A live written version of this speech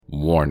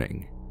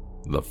Warning: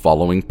 the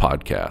following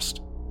podcast,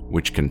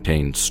 which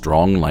contains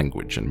strong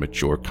language and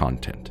mature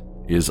content,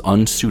 is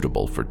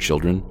unsuitable for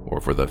children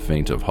or for the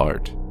faint of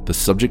heart. The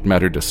subject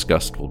matter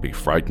discussed will be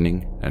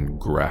frightening and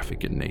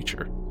graphic in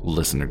nature.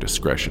 Listener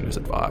discretion is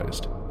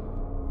advised.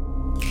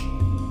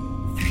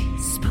 Three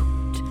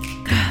spooked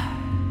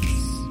girls.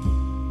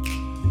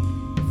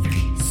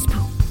 Three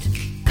spooked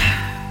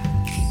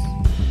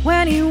girls.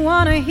 When you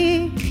wanna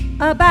hear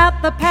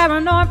about the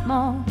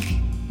paranormal,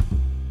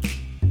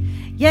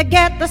 you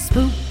get the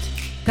spooked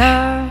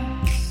girls.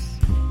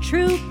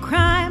 True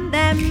crime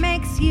that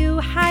makes you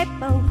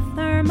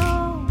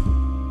hypothermal.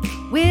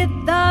 With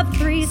the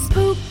three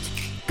spooked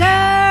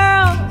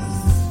girls.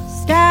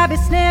 Stabby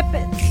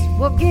Snippets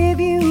will give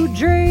you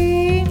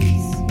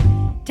dreams.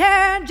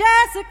 Tara and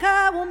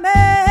Jessica will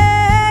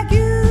make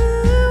you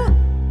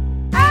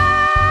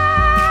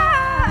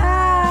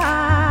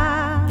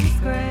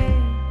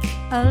scream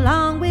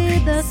along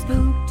with the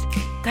spooked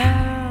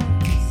girls.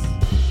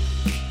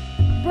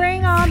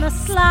 Bring on the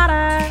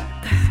slaughter.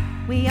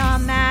 We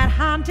on that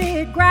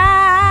haunted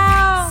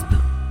ground.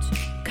 Spooked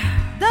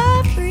girls.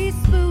 The three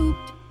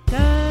spooked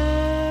girls.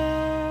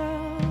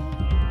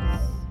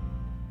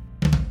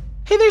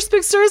 Hey there,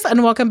 spooksters,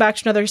 and welcome back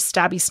to another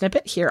Stabby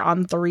Snippet here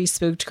on Three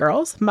Spooked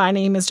Girls. My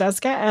name is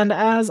Jessica, and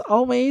as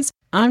always,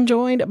 I'm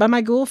joined by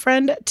my ghoul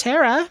friend,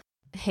 Tara.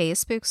 Hey,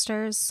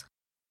 spooksters.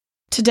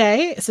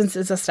 Today, since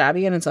it's a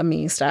Stabby and it's a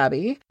me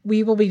Stabby,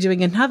 we will be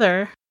doing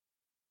another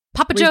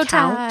Papa Joe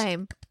recount.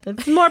 time.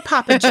 It's more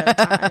Papa Joe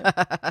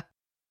time.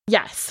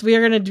 Yes, we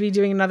are going to be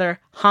doing another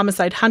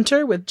Homicide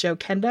Hunter with Joe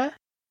Kenda.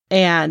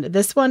 And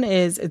this one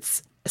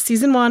it's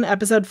season 1,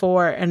 episode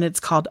 4, and it's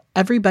called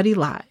Everybody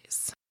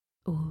Lies.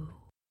 Ooh.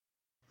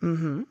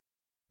 Mm-hmm.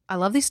 I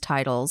love these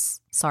titles.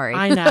 Sorry.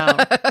 I know.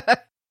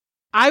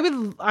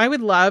 I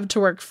would love to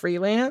work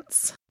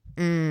freelance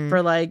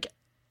for like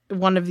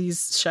one of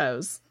these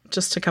shows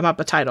just to come up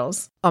with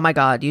titles. Oh my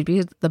God, you'd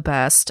be the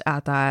best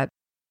at that.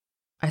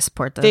 I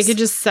support this. They could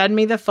just send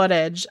me the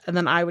footage and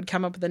then I would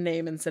come up with a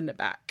name and send it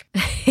back.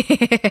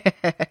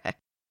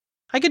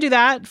 I could do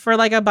that for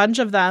like a bunch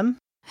of them.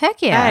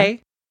 Heck yeah.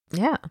 Hey,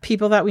 yeah.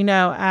 people that we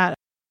know at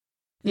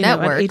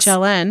Networks. At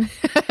HLN.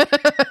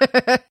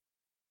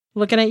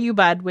 Looking at you,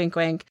 bud. Wink,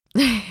 wink.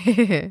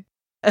 It'd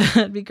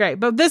be great.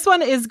 But this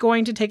one is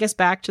going to take us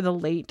back to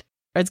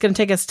it's going to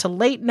take us to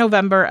late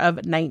November of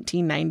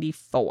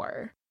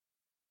 1994.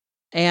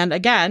 And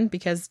again,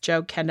 because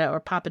Joe Kenda, or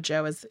Papa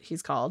Joe as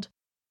he's called.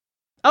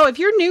 Oh, if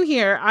you're new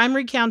here, I'm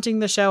recounting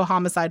the show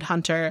Homicide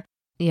Hunter.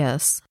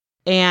 Yes.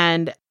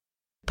 And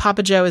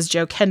Papa Joe is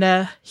Joe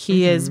Kenda.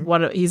 He is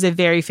he's a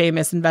very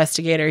famous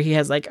investigator. He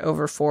has like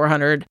over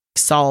 400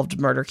 solved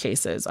murder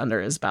cases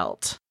under his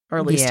belt. Or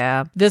at least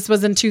this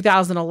was in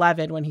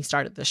 2011 when he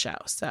started the show.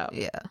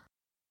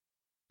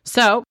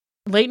 So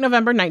late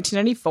November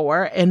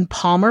 1994 in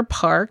Palmer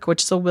Park,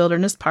 which is a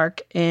wilderness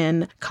park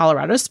in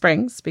Colorado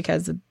Springs,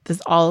 because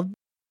all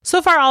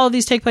of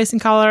these take place in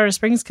Colorado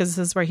Springs because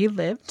this is where he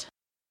lived.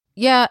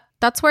 Yeah,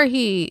 that's where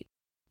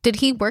did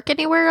he work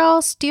anywhere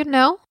else? Do you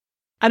know?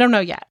 I don't know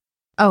yet.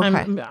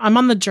 Okay. I'm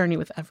on the journey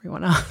with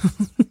everyone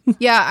else.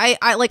 Yeah,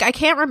 I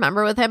can't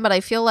remember with him, but I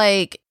feel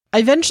like I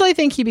eventually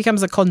think he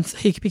becomes a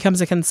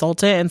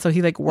consultant, and so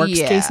he like works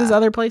cases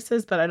other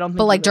places, but I don't think.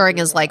 But like during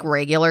his like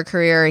regular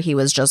career, he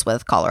was just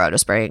with Colorado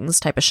Springs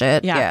type of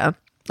shit. Yeah.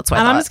 That's why.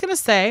 And I'm just gonna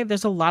say,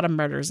 there's a lot of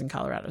murders in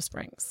Colorado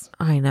Springs.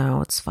 I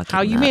know, it's fucking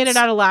how you nuts. made it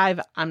out alive.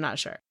 I'm not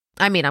sure.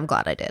 I mean, I'm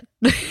glad I did.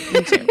 Me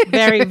too.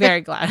 Very,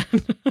 very glad.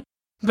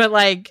 But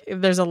like,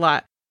 there's a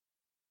lot.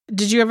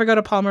 Did you ever go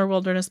to Palmer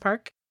Wilderness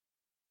Park?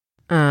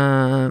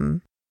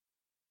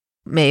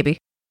 Maybe.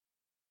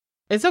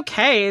 It's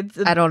okay.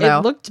 I don't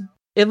know.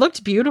 It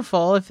looked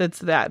beautiful. If it's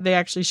that they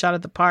actually shot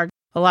at the park,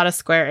 a lot of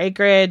square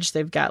acreage.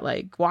 They've got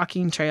like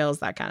walking trails,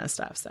 that kind of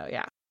stuff. So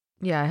yeah.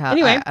 Yeah, I have.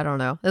 Anyway, I don't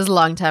know. It was a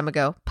long time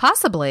ago.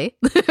 Possibly.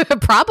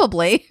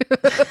 Probably.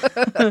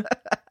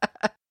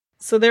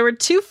 So there were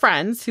two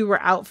friends who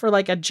were out for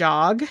like a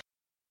jog,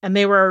 and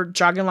they were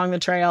jogging along the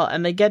trail,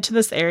 and they get to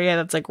this area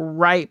that's like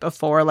right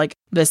before like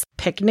this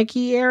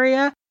picnicky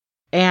area.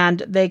 And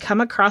they come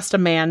across a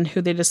man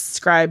who they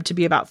described to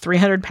be about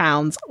 300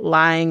 pounds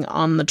lying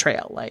on the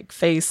trail, like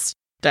face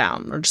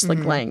down or just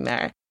like laying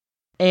there.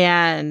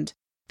 And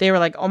they were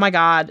like, oh my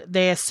God,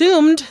 they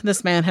assumed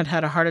this man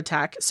had a heart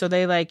attack. So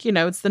they like,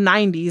 it's the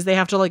 90s. They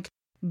have to like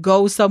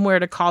go somewhere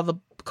to call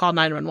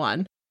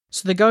 911.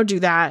 So they go do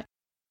that.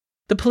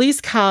 The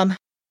police come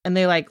and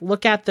they like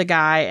look at the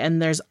guy,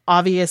 and there's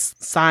obvious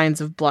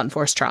signs of blunt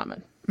force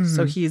trauma.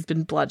 So he's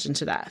been bludgeoned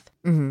to death.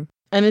 Mm-hmm.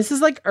 And this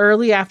is like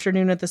early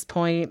afternoon at this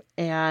point,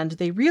 and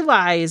they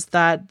realize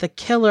that the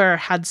killer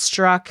had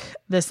struck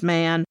this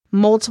man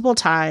multiple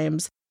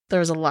times. There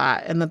was a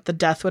lot, and that the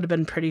death would have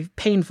been pretty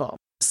painful.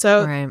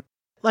 So,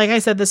 like I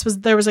said,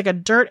 there was like a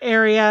dirt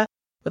area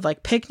with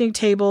like picnic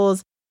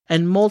tables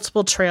and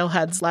multiple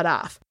trailheads let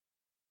off.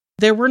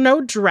 There were no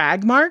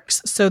drag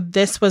marks, so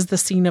this was the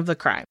scene of the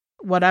crime.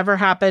 Whatever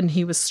happened,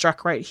 he was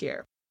struck right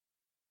here.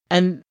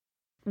 And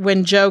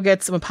when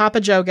Papa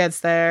Joe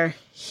gets there,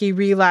 he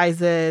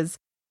realizes,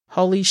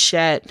 holy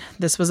shit,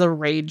 this was a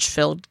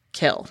rage-filled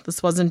kill.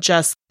 This wasn't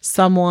just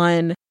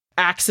someone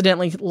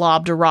accidentally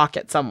lobbed a rock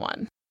at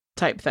someone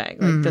type thing.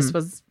 Like, this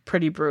was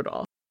pretty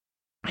brutal.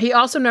 He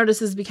also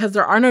notices, because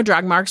there are no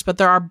drag marks, but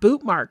there are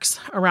boot marks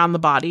around the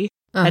body.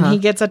 And he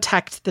gets the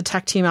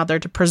tech team out there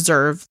to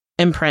preserve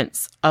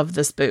imprints of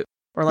this boot,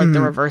 or like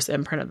the reverse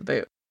imprint of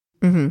the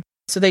boot.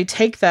 So they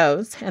take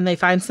those and they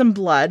find some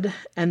blood,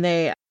 and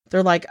they're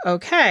like,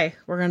 okay,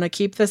 we're going to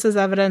keep this as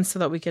evidence so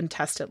that we can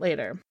test it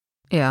later.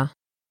 Yeah.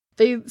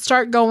 They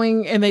start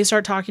going and they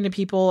start talking to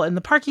people in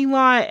the parking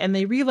lot, and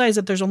they realize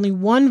that there's only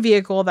one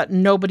vehicle that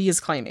nobody is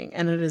claiming,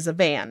 and it is a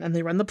van. And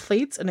they run the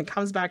plates, and it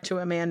comes back to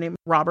a man named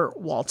Robert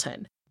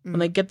Walton. When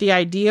they get the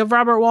ID of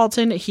Robert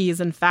Walton, he is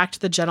in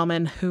fact the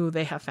gentleman who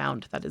they have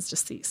found that is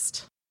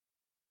deceased.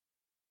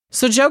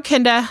 So Joe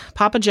Kinda,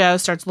 Papa Joe,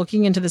 starts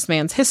looking into this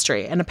man's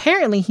history, and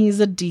apparently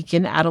he's a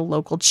deacon at a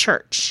local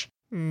church.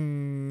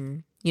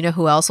 You know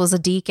who else was a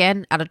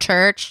deacon at a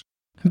church?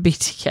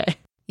 BTK.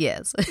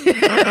 Yes.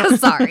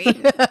 Sorry.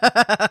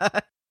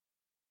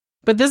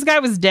 But this guy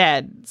was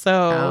dead, so...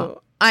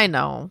 Oh, I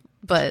know,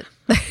 but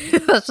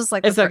that's just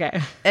like... It's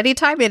okay.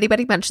 Anytime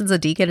anybody mentions a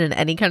deacon in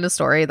any kind of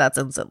story, that's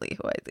instantly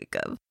who I think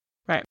of.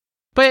 Right.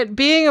 But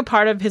being a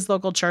part of his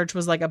local church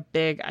was like a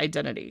big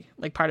identity,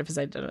 like part of his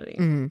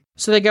identity.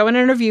 So they go and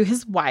interview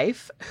his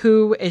wife,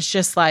 who is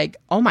just like,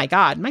 oh my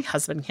God, my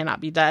husband cannot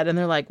be dead. And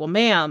they're like, well,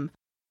 ma'am,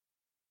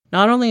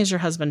 not only is your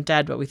husband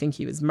dead, but we think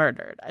he was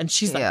murdered. And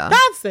she's like,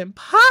 that's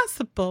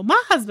impossible.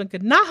 My husband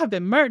could not have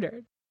been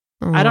murdered.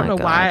 Oh I don't know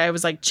why I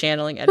was like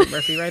channeling Eddie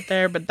Murphy right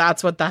there, but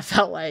that's what that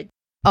felt like.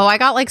 Oh, I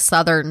got like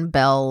Southern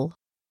Belle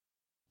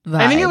vibes.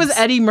 I think it was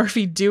Eddie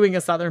Murphy doing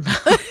a Southern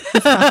Belle.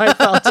 That's how I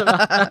felt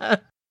about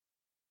that.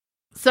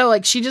 So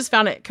like she just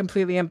found it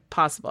completely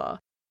impossible.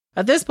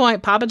 At this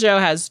point, Papa Joe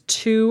has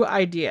two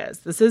ideas.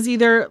 This is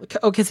either,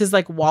 because his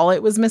like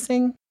wallet was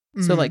missing.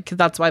 So like,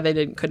 that's why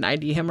they couldn't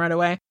ID him right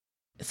away.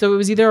 So it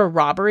was either a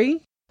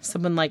robbery,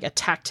 someone like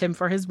attacked him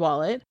for his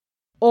wallet,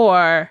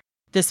 or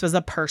this was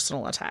a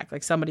personal attack,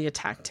 like somebody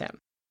attacked him.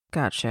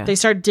 Gotcha. They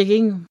start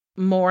digging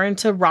more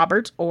into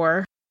Robert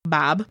or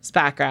Bob's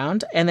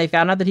background, and they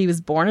found out that he was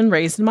born and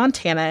raised in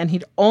Montana, and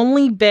he'd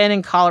only been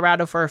in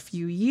Colorado for a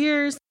few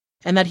years,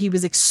 and that he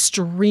was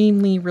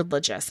extremely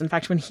religious. In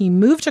fact, when he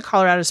moved to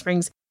Colorado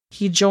Springs,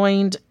 he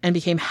joined and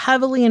became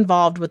heavily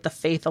involved with the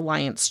Faith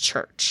Alliance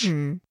Church.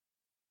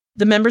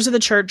 The members of the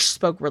church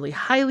spoke really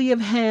highly of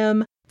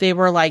him. They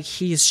were like,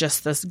 he's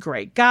just this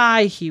great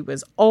guy. He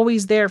was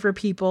always there for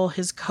people.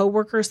 His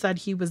coworkers said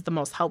he was the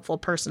most helpful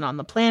person on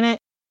the planet.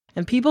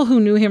 And people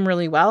who knew him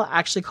really well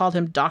actually called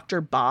him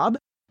Dr. Bob,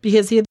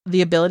 because he had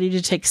the ability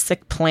to take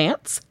sick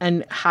plants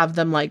and have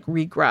them like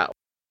regrow.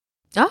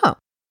 Oh.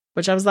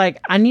 Which I was like,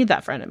 I need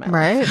that friend in my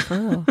life. Right.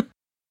 Oh.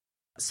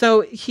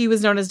 So he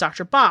was known as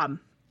Dr. Bob.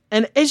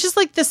 And it's just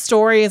like this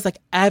story is like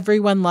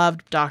everyone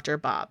loved Dr.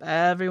 Bob.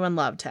 Everyone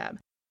loved him.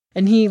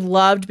 And he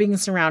loved being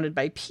surrounded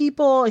by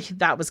people.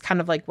 That was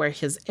kind of like where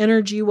his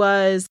energy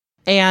was.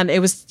 And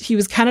he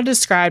was kind of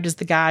described as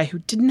the guy who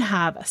didn't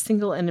have a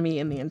single enemy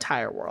in the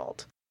entire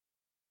world.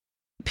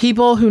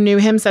 People who knew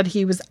him said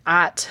he was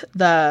at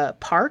the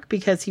park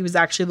because he was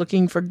actually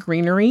looking for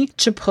greenery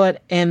to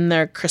put in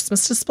their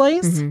Christmas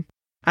displays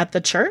at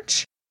the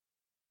church.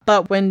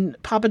 But when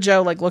Papa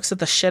Joe like looks at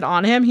the shit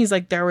on him, he's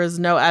like, there was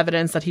no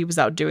evidence that he was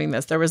out doing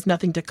this. There was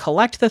nothing to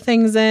collect the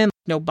things in,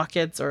 no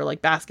buckets or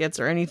like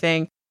baskets or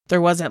anything.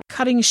 There wasn't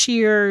cutting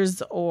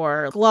shears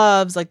or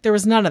gloves. Like there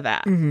was none of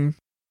that.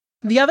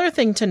 The other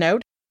thing to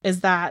note is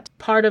that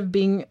part of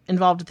being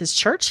involved with his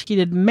church, he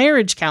did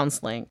marriage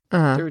counseling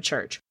through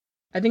church.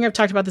 I think I've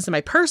talked about this in my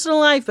personal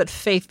life, but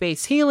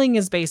faith-based healing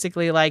is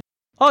basically like,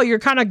 oh, you're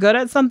kind of good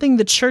at something.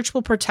 The church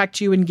will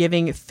protect you in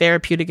giving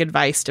therapeutic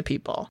advice to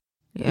people.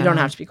 Yeah. You don't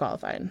have to be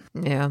qualified.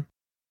 Yeah.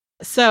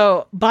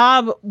 So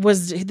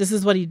this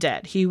is what he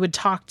did. He would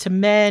talk to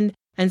men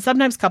and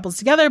sometimes couples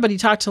together, but he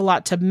talked a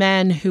lot to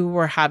men who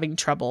were having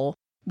trouble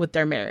with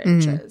their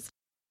marriages.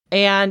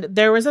 And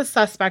there was a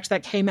suspect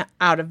that came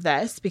out of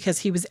this because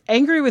he was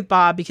angry with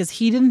Bob because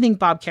he didn't think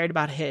Bob cared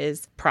about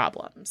his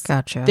problems.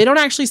 Gotcha. They don't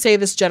actually say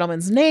this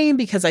gentleman's name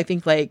because I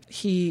think like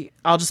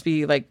I'll just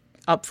be like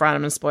upfront,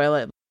 I'm going to spoil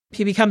it.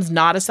 He becomes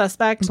not a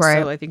suspect.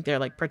 Right. So I think they're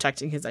like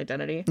protecting his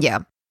identity. Yeah.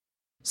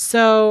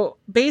 So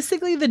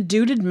basically the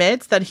dude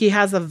admits that he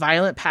has a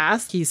violent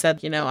past. He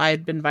said, I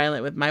had been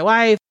violent with my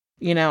wife.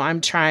 I'm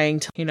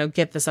trying to,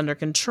 get this under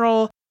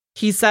control.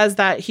 He says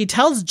that he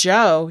tells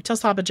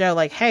Papa Joe,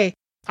 like, hey,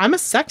 I'm a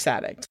sex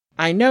addict.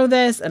 I know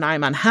this and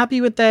I'm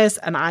unhappy with this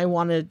and I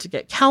wanted to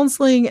get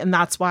counseling. And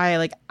that's why,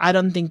 like, I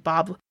don't think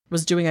Bob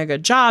was doing a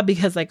good job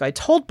because, like, I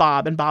told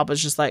Bob and Bob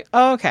was just like,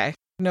 oh, okay,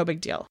 no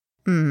big deal.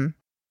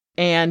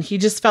 And he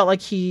just felt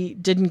like he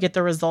didn't get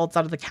the results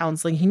out of the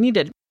counseling he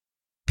needed.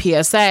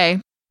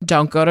 PSA,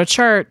 don't go to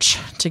church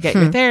to get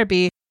your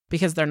therapy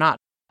because they're not.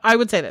 I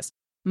would say this.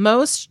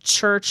 Most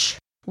church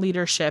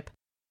leadership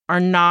are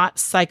not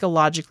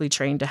psychologically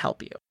trained to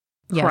help you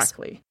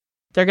correctly.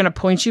 They're going to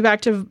point you back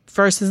to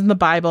verses in the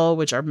Bible,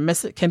 which are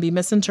can be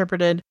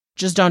misinterpreted.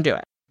 Just don't do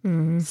it.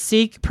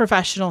 Seek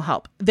professional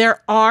help.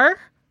 There are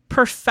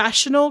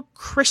professional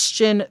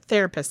Christian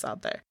therapists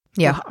out there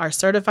who are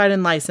certified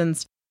and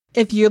licensed.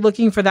 If you're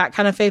looking for that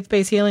kind of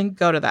faith-based healing,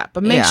 go to that.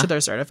 But make sure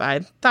they're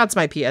certified. That's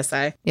my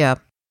PSA. Yeah.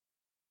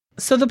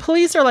 So the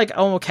police are like,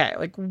 oh, okay.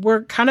 Like,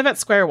 we're kind of at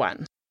square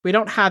one. We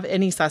don't have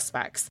any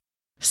suspects.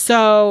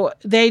 So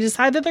they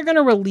decide that they're going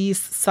to release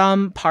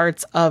some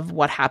parts of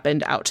what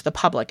happened out to the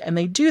public. And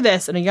they do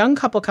this, and a young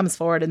couple comes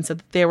forward and said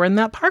that they were in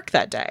that park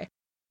that day.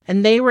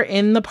 And they were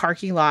in the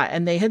parking lot,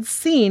 and they had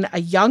seen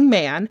a young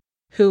man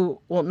who,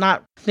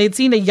 they'd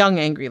seen a young,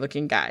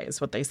 angry-looking guy,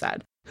 is what they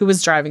said, who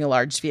was driving a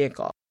large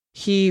vehicle.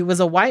 He was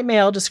a white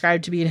male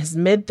described to be in his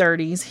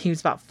mid-30s. He was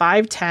about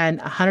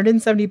 5'10",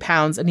 170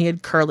 pounds, and he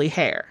had curly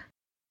hair.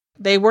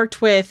 They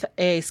worked with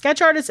a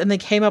sketch artist, and they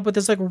came up with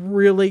this like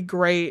really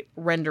great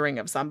rendering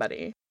of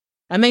somebody.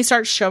 And they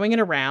start showing it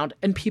around,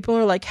 and people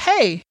are like,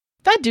 hey,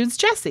 that dude's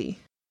Jesse.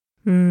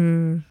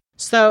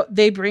 So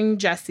they bring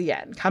Jesse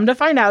in. Come to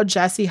find out,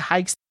 Jesse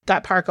hikes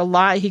that park a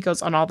lot. He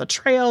goes on all the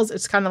trails.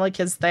 It's kind of like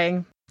his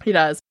thing. He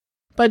does.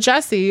 But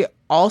Jesse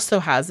also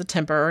has a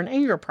temper or an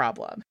anger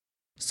problem.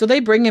 So they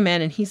bring him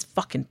in, and he's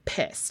fucking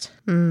pissed.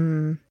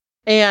 And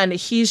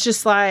he's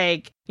just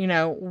like,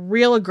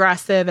 real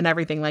aggressive and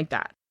everything like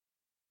that.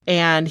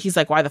 And he's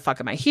like, why the fuck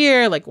am I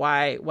here? Like,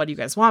 why? What do you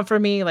guys want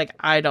from me? Like,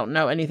 I don't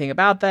know anything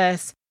about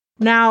this.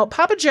 Now,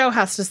 Papa Joe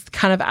has to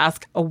kind of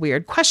ask a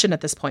weird question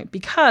at this point,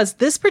 because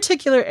this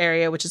particular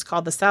area, which is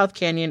called the South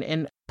Canyon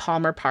in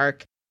Palmer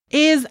Park,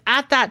 is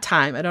at that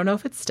time, I don't know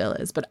if it still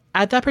is, but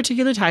at that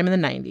particular time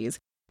in the 90s,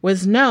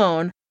 was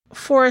known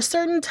for a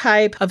certain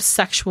type of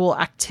sexual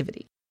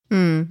activity.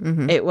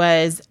 It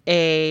was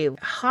a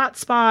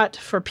hotspot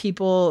for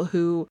people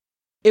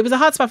it was a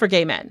hotspot for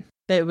gay men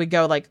that would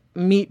go like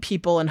meet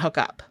people and hook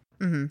up.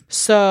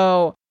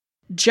 So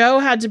Joe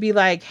had to be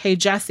like, hey,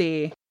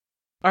 Jesse,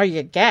 are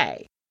you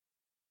gay?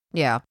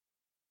 Yeah.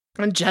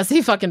 And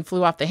Jesse fucking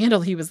flew off the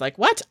handle. He was like,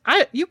 what?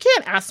 You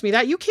can't ask me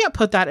that. You can't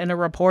put that in a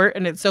report.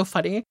 And it's so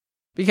funny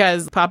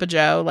because Papa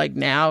Joe, like,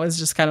 now is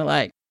just kind of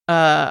like,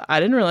 I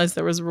didn't realize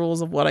there was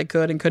rules of what I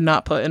could and could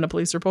not put in a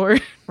police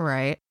report.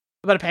 Right.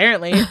 But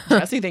apparently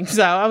Jesse thinks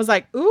so. I was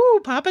like, ooh,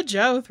 Papa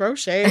Joe, throw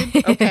shade.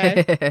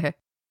 Okay.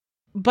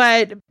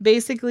 But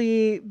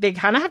basically, they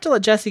kind of have to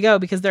let Jesse go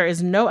because there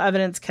is no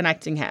evidence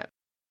connecting him.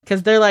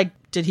 Because they're like,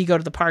 did he go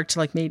to the park to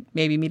like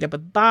maybe meet up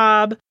with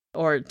Bob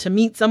or to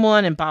meet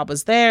someone and Bob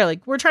was there?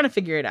 Like, we're trying to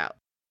figure it out.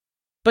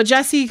 But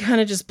Jesse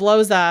kind of just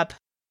blows up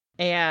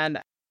and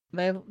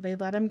they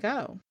let him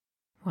go.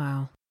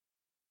 Wow.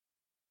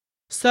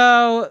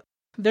 So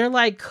they're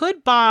like,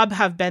 could Bob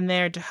have been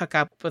there to hook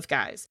up with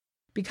guys?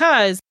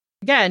 Because,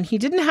 again, he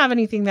didn't have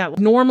anything that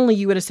normally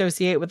you would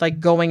associate with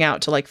like going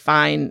out to like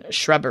find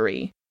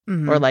shrubbery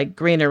or like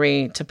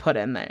greenery to put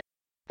in there.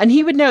 And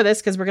he would know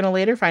this because we're going to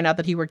later find out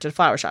that he worked at a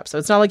flower shop. So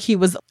it's not like he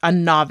was a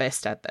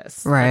novice at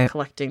this, right? Like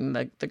collecting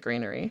the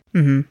greenery.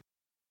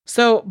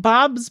 So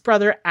Bob's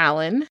brother,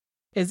 Alan,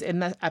 is in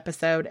the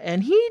episode,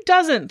 and he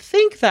doesn't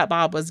think that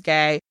Bob was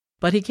gay,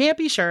 but he can't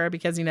be sure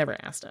because he never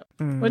asked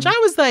him, which I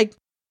was like,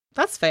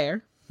 that's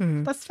fair.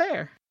 That's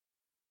fair.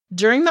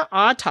 During the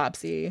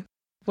autopsy,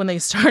 when they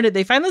started,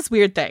 they find this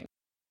weird thing.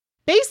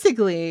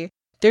 Basically,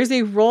 there's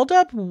a rolled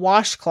up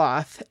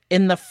washcloth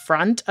in the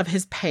front of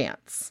his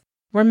pants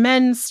where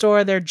men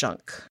store their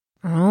junk.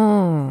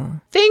 Oh.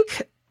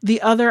 Think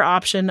the other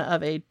option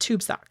of a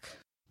tube sock.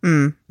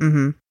 And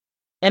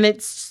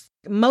it's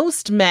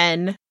most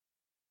men,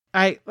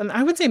 I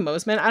would say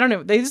most men, I don't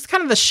know. They just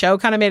kind of, the show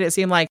kind of made it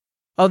seem like,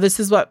 oh, this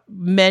is what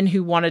men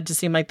who wanted to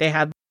seem like they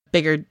had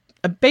bigger,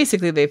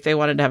 basically if they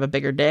wanted to have a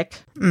bigger dick,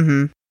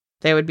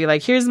 they would be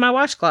like, here's my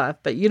washcloth,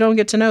 but you don't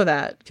get to know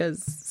that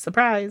because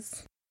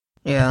surprise.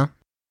 Yeah.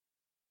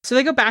 So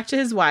they go back to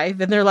his wife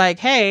and they're like,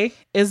 hey,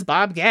 is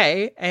Bob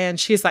gay? And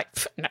she's like,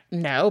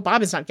 no,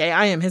 Bob is not gay.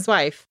 I am his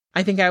wife.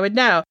 I think I would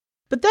know.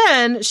 But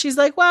then she's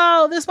like,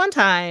 well, this one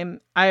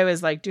time I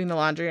was like doing the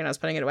laundry and I was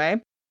putting it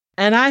away.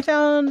 And I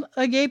found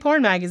a gay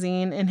porn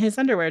magazine in his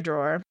underwear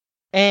drawer.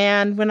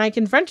 And when I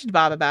confronted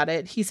Bob about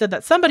it, he said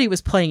that somebody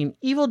was playing an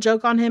evil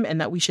joke on him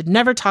and that we should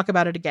never talk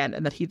about it again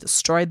and that he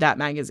destroyed that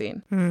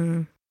magazine.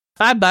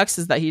 $5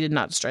 is that he did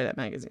not destroy that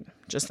magazine.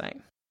 Just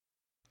saying.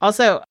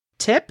 Also,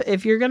 tip,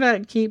 if you're going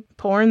to keep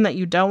porn that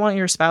you don't want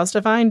your spouse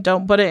to find,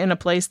 don't put it in a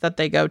place that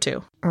they go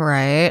to.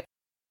 Right.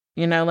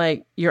 You know,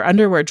 like your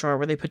underwear drawer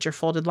where they put your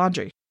folded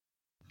laundry.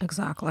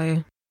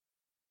 Exactly.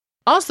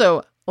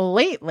 Also,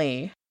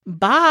 lately,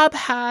 Bob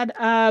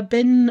had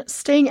been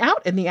staying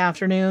out in the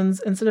afternoons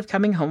instead of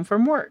coming home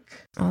from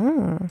work.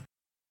 Oh.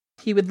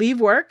 He would leave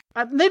work.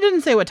 They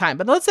didn't say what time,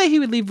 but let's say he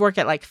would leave work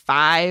at like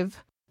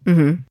 5,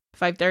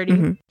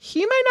 5:30.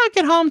 He might not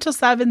get home till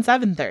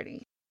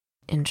 7:30.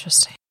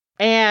 Interesting.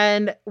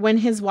 And when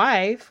his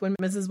wife, when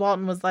Mrs.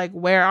 Walton was like,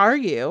 where are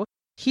you?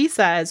 He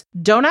says,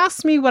 don't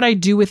ask me what I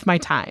do with my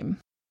time.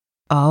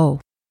 Oh.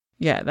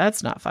 Yeah,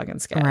 that's not fucking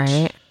sketch.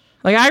 Right.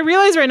 Like, I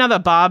realize right now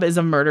that Bob is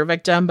a murder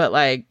victim, but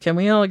like, can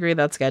we all agree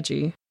that's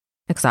sketchy?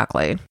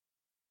 Exactly.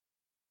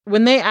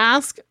 When they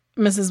ask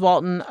Mrs.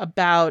 Walton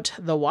about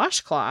the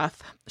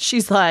washcloth,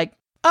 she's like,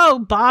 oh,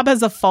 Bob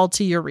has a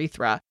faulty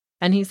urethra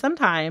and he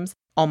sometimes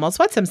almost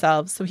wets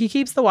himself. So he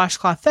keeps the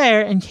washcloth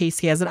there in case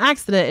he has an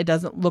accident. It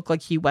doesn't look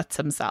like he wets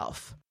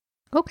himself.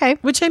 Okay.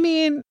 Which, I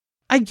mean,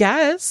 I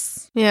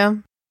guess. Yeah.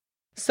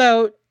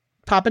 So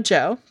Papa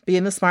Joe,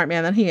 being the smart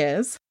man that he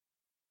is,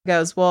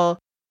 goes, well,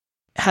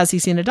 has he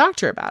seen a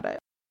doctor about it?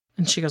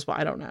 And she goes, well,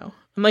 I don't know.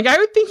 I'm like, I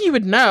would think you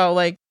would know.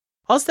 Like,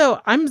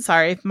 also, I'm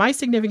sorry, if my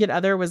significant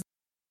other was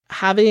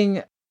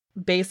having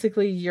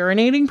basically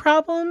urinating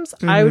problems,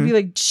 I would be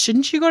like,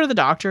 shouldn't you go to the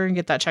doctor and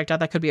get that checked out?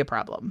 That could be a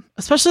problem.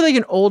 Especially like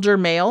an older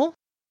male.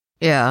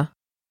 Yeah.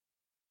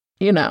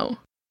 You know,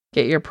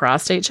 get your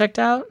prostate checked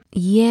out.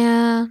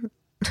 Yeah.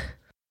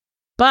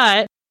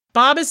 But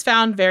Bob is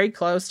found very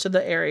close to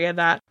the area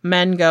that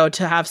men go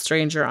to have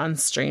stranger on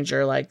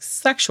stranger like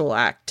sexual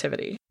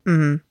activity.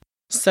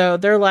 So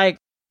they're like,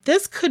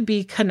 this could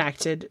be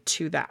connected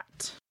to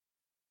that.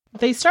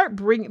 They start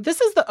bringing,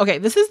 this is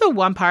the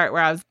one part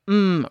where I was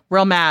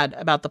real mad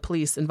about the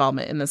police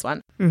involvement in this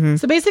one.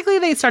 So basically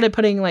they started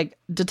putting like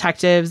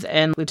detectives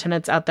and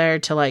lieutenants out there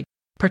to like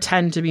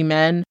pretend to be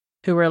men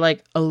who were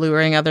like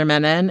alluring other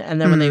men in.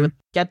 And then when they would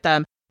get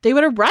them, they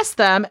would arrest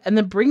them and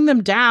then bring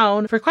them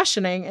down for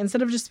questioning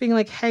instead of just being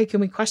like, hey, can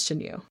we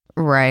question you?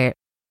 Right.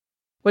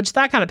 Which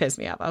that kind of pissed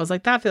me off. I was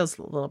like, that feels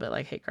a little bit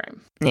like hate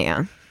crime.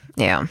 Yeah.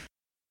 Yeah.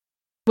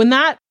 When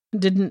that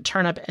didn't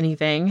turn up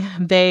anything,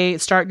 they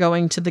start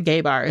going to the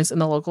gay bars in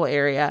the local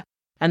area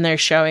and they're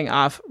showing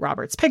off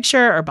Robert's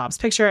picture or Bob's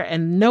picture,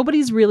 and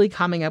nobody's really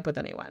coming up with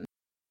anyone.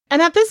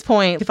 And at this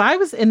point, if I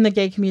was in the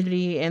gay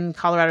community in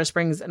Colorado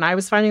Springs and I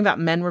was finding that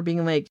men were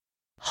being like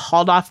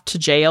hauled off to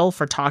jail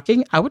for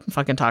talking, I wouldn't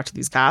fucking talk to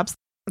these cops.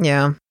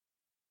 Yeah.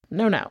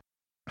 No.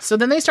 So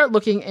then they start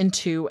looking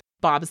into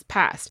Bob's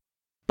past.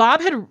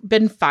 Bob had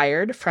been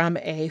fired from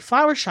a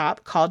flower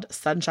shop called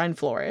Sunshine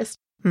Florist.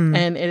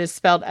 And it is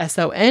spelled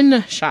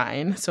S-O-N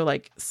shine, so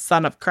like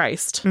Son of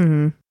Christ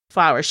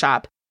flower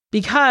shop,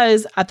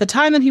 because at the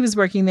time that he was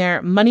working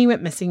there, money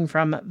went missing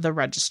from the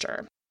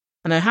register.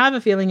 And I have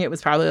a feeling it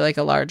was probably like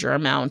a larger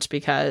amount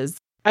because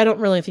I don't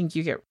really think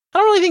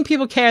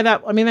people care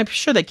that. I mean, I'm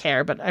sure they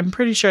care, but I'm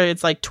pretty sure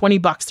it's like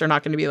 $20. They're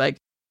not going to be like,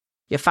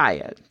 you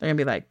fired. They're going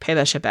to be like, pay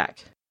that shit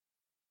back.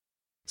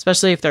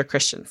 Especially if they're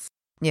Christians.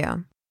 Yeah.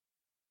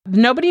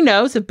 Nobody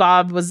knows if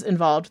Bob was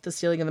involved with the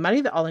stealing of the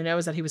money. All I know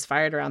is that he was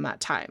fired around that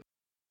time.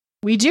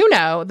 We do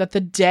know that the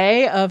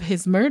day of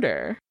his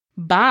murder,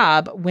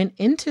 Bob went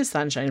into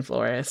Sunshine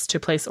Florist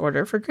to place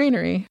order for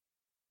greenery.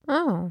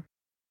 Oh.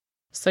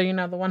 So, you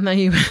know, the one that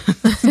he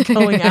was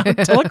going out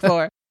to look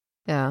for.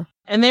 Yeah.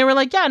 And they were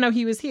like, yeah, no,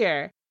 he was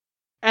here.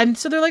 And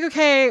so they're like,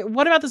 okay,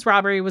 what about this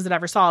robbery? Was it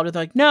ever solved? And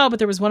they're like, no, but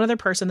there was one other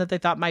person that they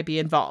thought might be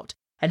involved.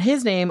 And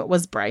his name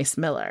was Bryce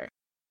Miller.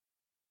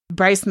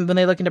 Bryce, when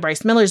they look into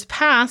Bryce Miller's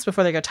past,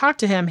 before they go talk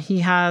to him, he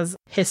has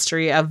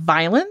history of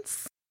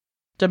violence,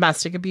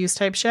 domestic abuse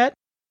type shit.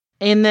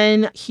 And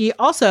then he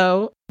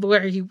also,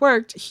 where he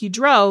worked, he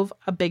drove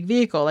a big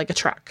vehicle, like a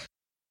truck.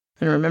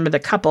 And remember, the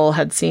couple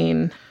had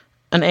seen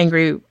an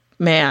angry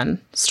man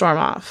storm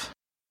off.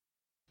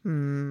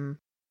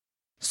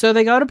 So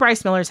they go to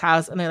Bryce Miller's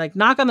house and they like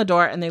knock on the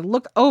door and they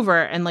look over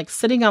and like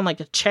sitting on like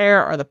a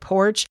chair or the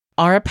porch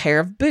are a pair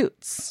of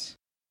boots.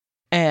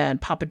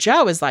 And Papa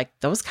Joe is like,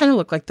 those kind of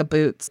look like the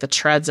boots, the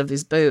treads of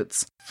these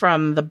boots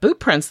from the boot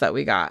prints that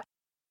we got.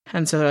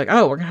 And so they're like,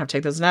 oh, we're going to have to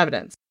take those in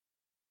evidence.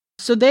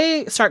 So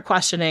they start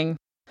questioning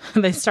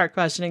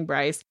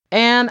Bryce.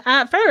 And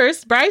at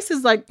first, Bryce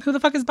is like, who the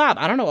fuck is Bob?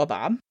 I don't know a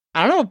Bob.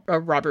 I don't know a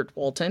Robert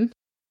Walton.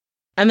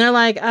 And they're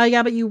like, oh,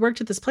 yeah, but you worked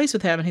at this place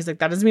with him. And he's like,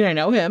 that doesn't mean I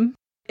know him.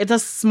 It's a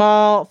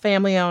small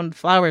family-owned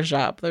flower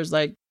shop. There's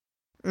like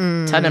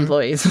 10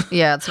 employees.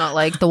 Yeah, it's not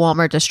like the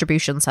Walmart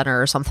distribution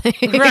center or something.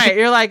 Right.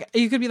 You're like,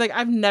 you could be like,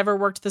 I've never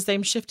worked the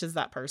same shift as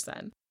that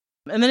person.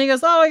 And then he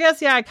goes, oh, I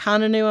guess, yeah, I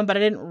kind of knew him, but I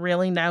didn't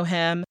really know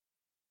him.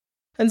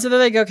 And so they're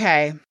like,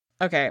 okay,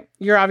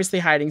 you're obviously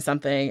hiding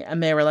something.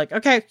 And they were like,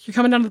 okay, you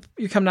come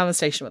down the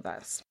station with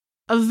us.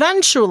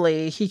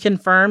 Eventually, he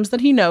confirms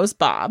that he knows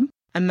Bob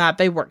and that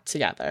they worked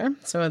together.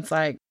 So it's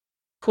like,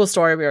 cool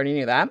story. We already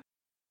knew that.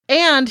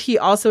 And he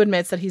also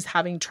admits that he's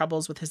having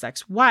troubles with his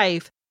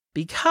ex-wife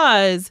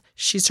because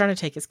she's trying to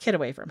take his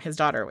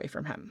daughter away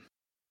from him.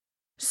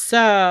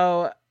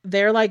 So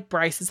they're like,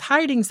 Bryce is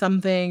hiding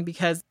something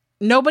because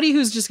nobody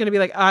who's just going to be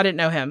like, oh, I didn't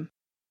know him.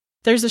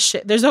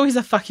 There's always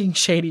a fucking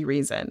shady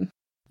reason.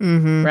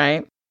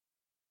 Right?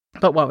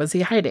 But what was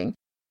he hiding?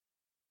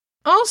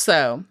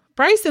 Also,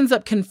 Bryce ends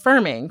up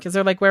confirming, because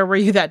they're like, where were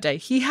you that day?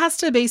 He has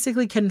to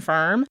basically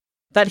confirm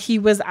that he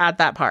was at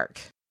that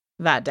park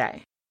that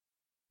day.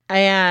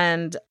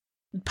 And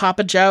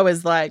Papa Joe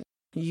is like,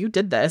 you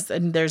did this,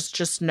 and there's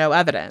just no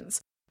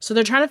evidence. So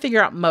they're trying to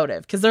figure out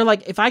motive, because they're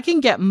like, if I can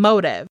get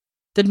motive,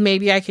 then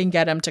maybe I can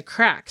get him to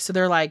crack. So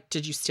they're like,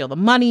 did you steal the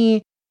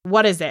money?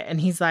 What is it?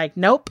 And he's like,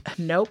 nope.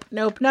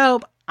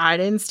 I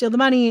didn't steal the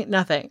money,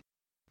 nothing.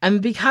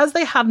 And because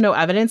they have no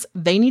evidence,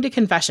 they need a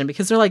confession,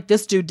 because they're like,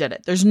 this dude did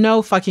it. There's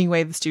no fucking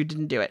way this dude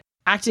didn't do it.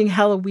 Acting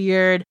hella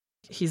weird.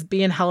 He's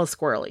being hella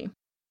squirrely.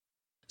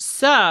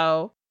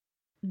 So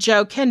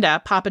Joe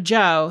Kinda, Papa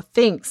Joe,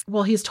 thinks,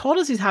 well, he's told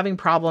us he's having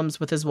problems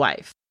with his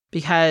wife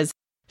because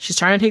she's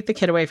trying to take the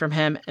kid away from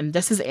him. And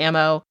this is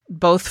ammo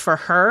both for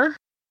her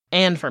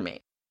and for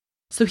me.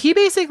 So he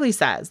basically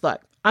says,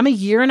 look, I'm 1.5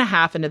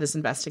 years into this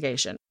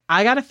investigation.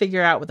 I got to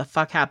figure out what the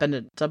fuck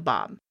happened to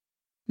Bob.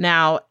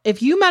 Now,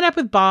 if you met up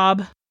with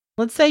Bob,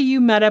 let's say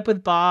you met up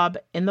with Bob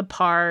in the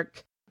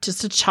park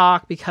just to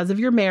talk because of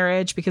your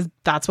marriage, because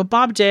that's what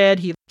Bob did.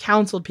 He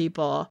counseled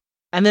people.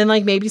 And then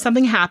like maybe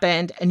something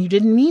happened and you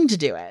didn't mean to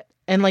do it.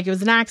 And like it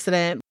was an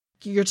accident.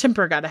 Your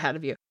temper got ahead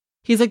of you.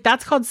 He's like,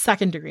 that's called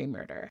second-degree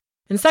murder.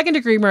 In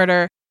second-degree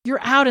murder,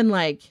 you're out and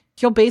like,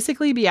 you'll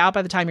basically be out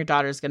by the time your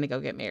daughter's going to go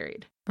get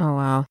married. Oh,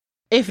 wow.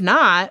 If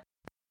not,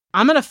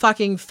 I'm going to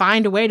fucking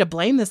find a way to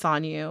blame this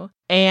on you.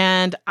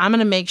 And I'm going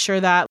to make sure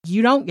that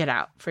you don't get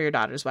out for your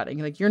daughter's wedding.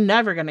 Like, you're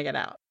never going to get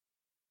out.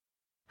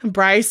 And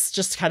Bryce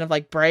just kind of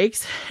like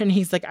breaks. And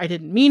he's like, I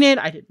didn't mean it.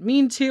 I didn't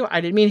mean to.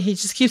 I didn't mean it. He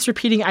just keeps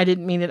repeating, I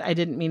didn't mean it. I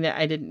didn't mean it.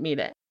 I didn't mean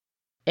it.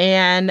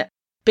 And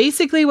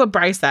basically what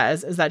Bryce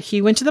says is that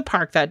he went to the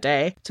park that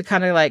day to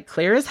kind of like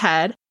clear his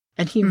head.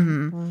 And he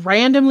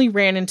randomly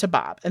ran into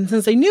Bob. And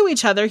since they knew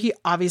each other, he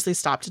obviously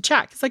stopped to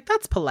check. He's like,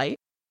 that's polite.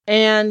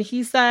 And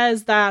he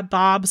says that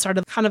Bob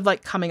started kind of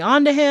like coming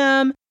on to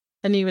him.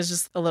 And he was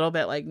just a little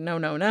bit like, no,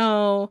 no,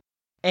 no.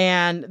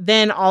 And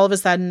then all of a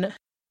sudden,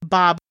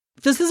 Bob,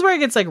 this is where it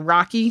gets like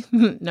rocky.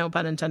 No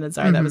pun intended.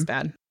 Sorry, that was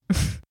bad.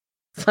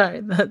 Sorry,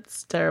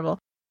 that's terrible.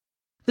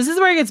 This is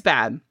where it gets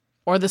bad.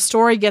 Or the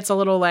story gets a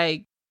little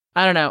like,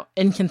 I don't know,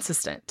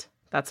 inconsistent.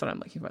 That's what I'm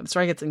looking for. The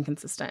story gets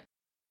inconsistent.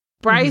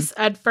 Bryce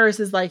at first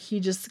is like,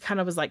 he just kind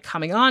of was like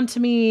coming on to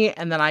me.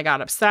 And then I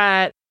got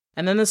upset.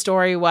 And then the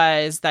story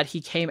was that he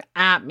came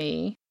at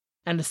me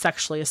and to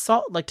sexually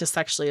assault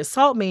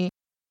me.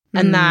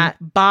 And that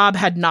Bob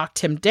had knocked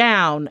him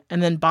down.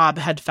 And then Bob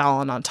had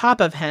fallen on top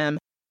of him.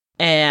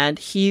 And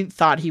he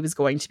thought he was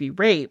going to be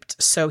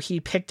raped. So he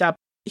picked up,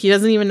 he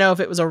doesn't even know if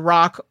it was a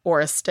rock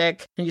or a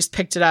stick. And he just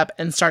picked it up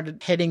and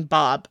started hitting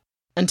Bob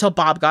until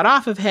Bob got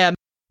off of him.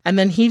 And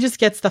then he just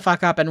gets the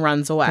fuck up and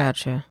runs away.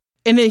 Gotcha.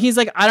 And he's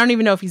like, I don't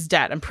even know if he's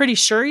dead. I'm pretty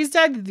sure he's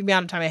dead the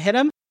amount of time I hit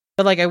him.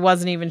 But like, I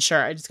wasn't even sure.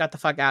 I just got the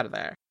fuck out of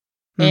there.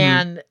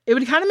 And it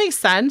would kind of make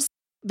sense.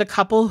 The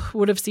couple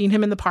would have seen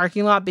him in the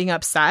parking lot being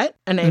upset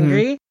and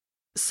angry.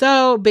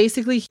 So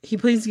basically, he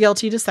pleads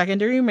guilty to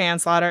second-degree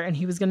manslaughter and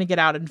he was going to get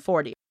out in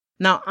 40.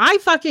 Now, I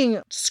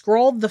fucking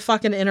scrolled the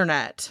fucking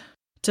internet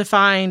to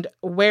find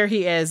where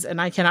he is. And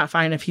I cannot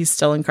find if he's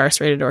still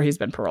incarcerated or he's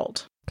been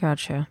paroled.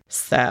 Gotcha.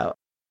 So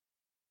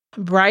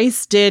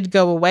Bryce did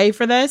go away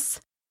for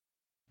this.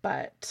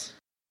 But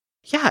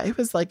yeah, it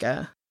was like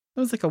a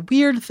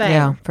weird thing.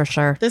 Yeah, for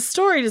sure. This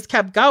story just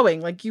kept going.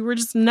 Like you were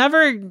just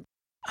never,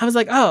 I was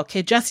like, oh,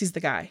 okay, Jesse's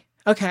the guy.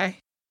 Okay.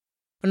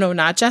 Oh, no,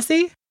 not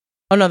Jesse.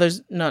 Oh no,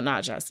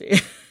 not Jesse.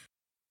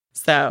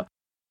 So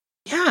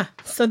yeah.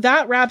 So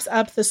that wraps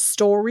up the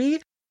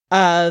story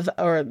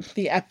or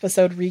the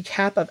episode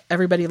recap of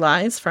Everybody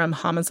Lies from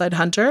Homicide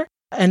Hunter.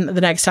 And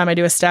the next time I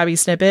do a Stabby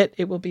snippet,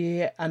 it will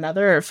be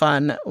another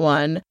fun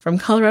one from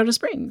Colorado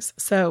Springs.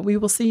 So we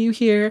will see you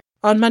here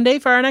on Monday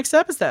for our next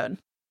episode.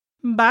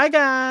 Bye,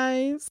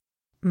 guys.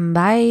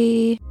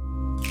 Bye.